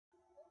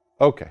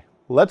Okay,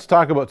 let's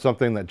talk about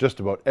something that just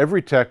about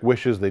every tech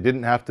wishes they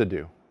didn't have to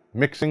do: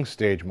 mixing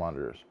stage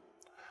monitors.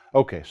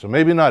 Okay, so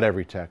maybe not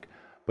every tech,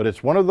 but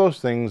it's one of those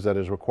things that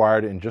is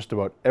required in just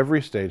about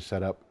every stage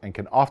setup and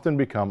can often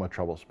become a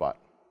trouble spot.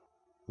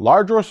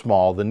 Large or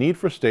small, the need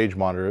for stage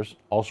monitors,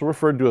 also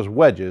referred to as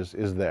wedges,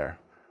 is there.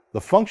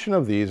 The function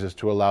of these is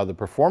to allow the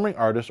performing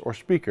artist or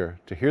speaker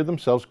to hear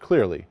themselves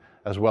clearly,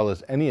 as well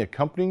as any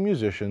accompanying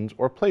musicians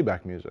or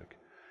playback music.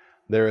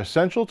 They're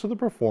essential to the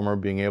performer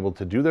being able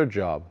to do their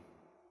job.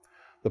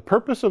 The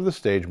purpose of the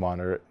stage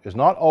monitor is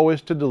not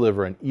always to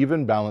deliver an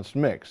even balanced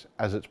mix,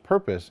 as its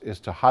purpose is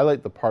to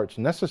highlight the parts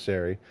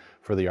necessary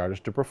for the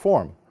artist to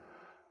perform.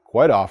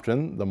 Quite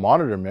often, the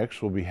monitor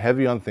mix will be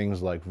heavy on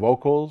things like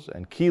vocals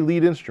and key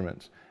lead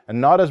instruments,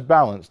 and not as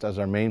balanced as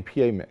our main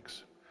PA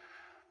mix.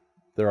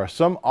 There are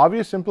some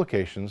obvious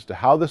implications to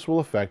how this will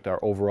affect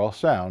our overall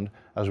sound,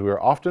 as we are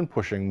often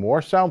pushing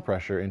more sound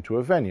pressure into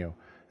a venue,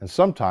 and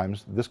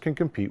sometimes this can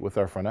compete with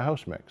our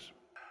front-of-house mix.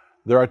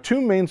 There are two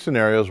main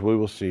scenarios we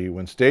will see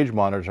when stage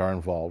monitors are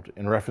involved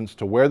in reference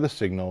to where the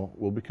signal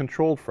will be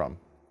controlled from.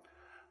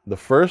 The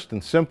first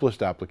and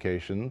simplest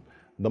application,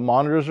 the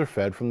monitors are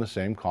fed from the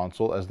same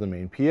console as the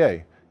main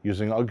PA,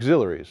 using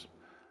auxiliaries.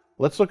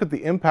 Let's look at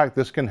the impact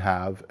this can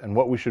have and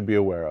what we should be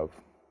aware of.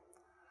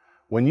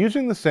 When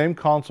using the same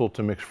console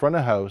to mix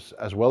front-of-house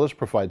as well as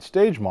provide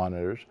stage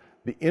monitors,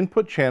 the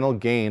input channel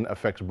gain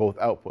affects both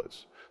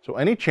outputs, so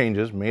any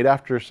changes made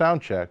after a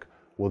sound check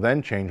will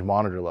then change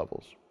monitor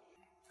levels.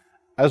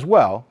 As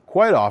well,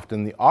 quite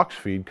often the aux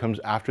feed comes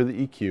after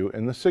the EQ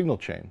in the signal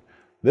chain.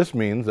 This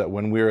means that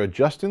when we are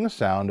adjusting the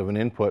sound of an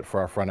input for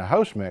our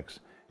front-of-house mix,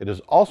 it is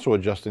also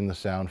adjusting the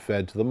sound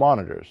fed to the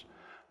monitors.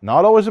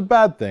 Not always a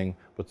bad thing,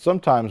 but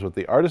sometimes what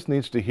the artist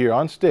needs to hear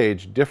on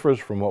stage differs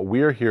from what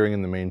we are hearing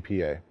in the main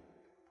PA.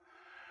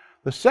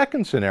 The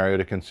second scenario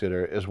to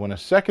consider is when a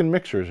second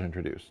mixer is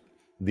introduced.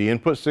 The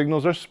input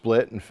signals are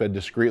split and fed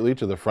discreetly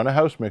to the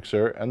front-of-house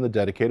mixer and the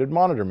dedicated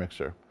monitor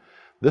mixer.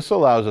 This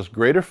allows us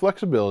greater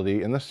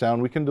flexibility in the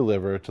sound we can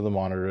deliver to the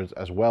monitors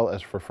as well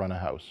as for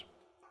front-of-house.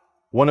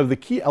 One of the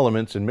key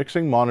elements in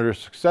mixing monitors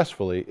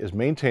successfully is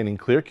maintaining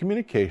clear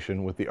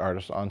communication with the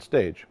artist on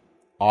stage.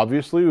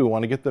 Obviously, we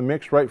want to get the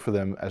mix right for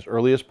them as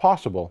early as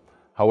possible.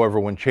 However,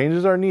 when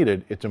changes are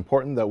needed, it's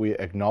important that we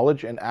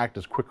acknowledge and act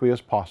as quickly as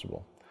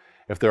possible.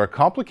 If there are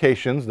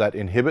complications that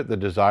inhibit the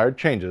desired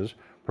changes,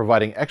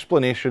 providing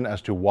explanation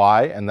as to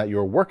why and that you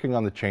are working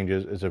on the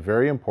changes is a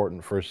very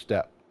important first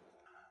step.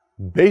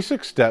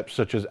 Basic steps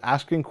such as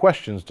asking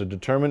questions to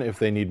determine if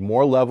they need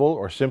more level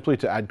or simply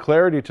to add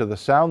clarity to the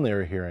sound they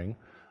are hearing,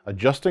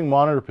 adjusting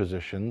monitor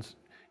positions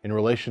in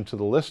relation to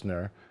the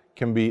listener,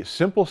 can be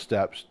simple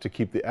steps to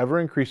keep the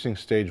ever-increasing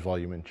stage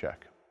volume in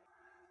check.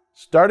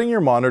 Starting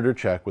your monitor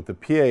check with the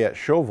PA at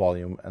show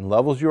volume and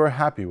levels you are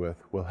happy with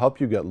will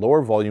help you get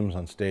lower volumes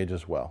on stage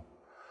as well.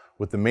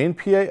 With the main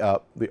PA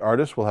up, the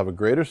artist will have a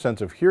greater sense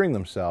of hearing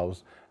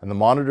themselves, and the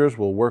monitors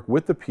will work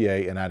with the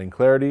PA in adding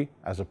clarity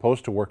as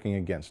opposed to working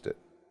against it.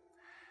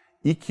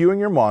 EQing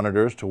your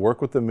monitors to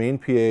work with the main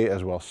PA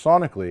as well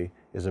sonically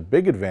is a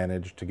big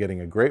advantage to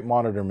getting a great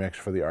monitor mix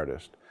for the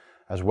artist,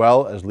 as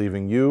well as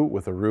leaving you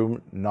with a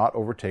room not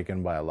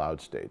overtaken by a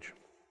loud stage.